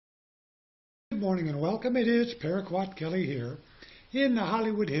morning and welcome. It is Paraquat Kelly here in the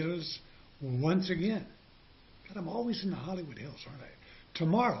Hollywood Hills once again. God, I'm always in the Hollywood Hills, aren't I?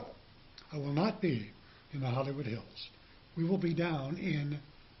 Tomorrow, I will not be in the Hollywood Hills. We will be down in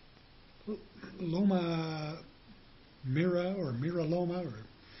Loma Mira or Mira Loma or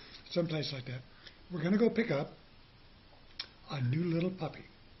someplace like that. We're going to go pick up a new little puppy.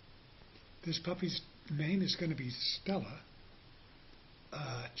 This puppy's name is going to be Stella.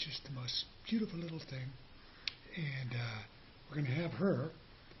 Just the most beautiful little thing, and we're going to have her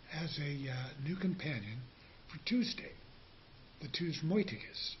as a new companion for Tuesday, the Tues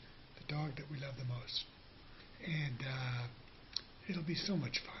Moitigus, the dog that we love the most, and it'll be so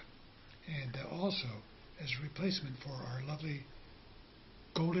much fun, and also as a replacement for our lovely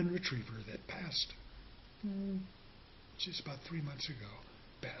golden retriever that passed just about 3 months ago,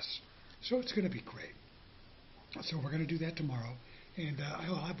 Bess. So it's going to be great. So we're going to do that tomorrow. And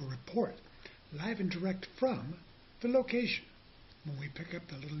I'll have a report live and direct from the location when we pick up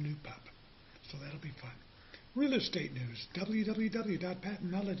the little new pup. So that'll be fun. Real estate news,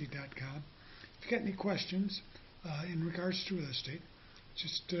 www.patandmelody.com. If you got any questions in regards to real estate,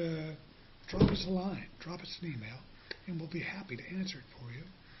 just drop us a line, drop us an email, and we'll be happy to answer it for you.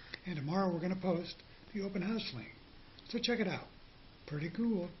 And tomorrow we're going to post the open house link. So check it out. Pretty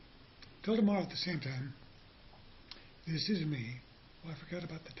cool. Till tomorrow at the same time, this is me. Oh, I forgot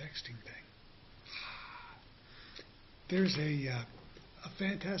about the texting thing. There's a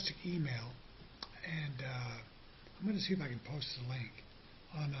fantastic email, and I'm going to see if I can post the link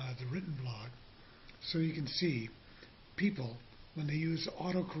on the written blog so you can see people when they use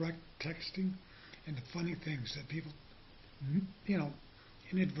autocorrect texting and the funny things that people,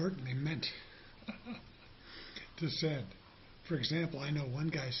 inadvertently meant to send. For example, I know one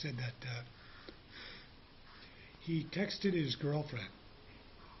guy said that he texted his girlfriend,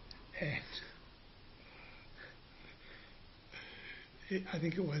 and I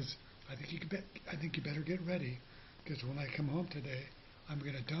think you better get ready, because when I come home today, I'm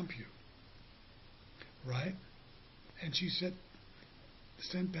going to dump you. Right? And she said,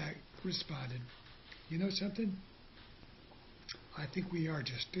 responded, you know something? I think we are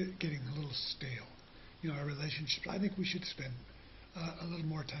just getting a little stale. Our relationship. I think we should spend a little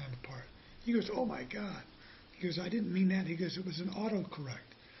more time apart. He goes, oh my God. He goes, I didn't mean that. He goes, it was an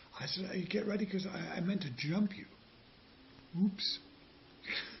autocorrect. I said, you get ready because I meant to jump you. Oops.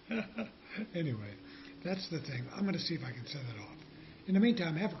 Anyway, that's the thing. I'm going to see if I can set it off. In the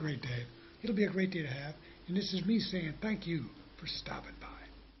meantime, have a great day. It'll be a great day to have. And this is me saying thank you for stopping by.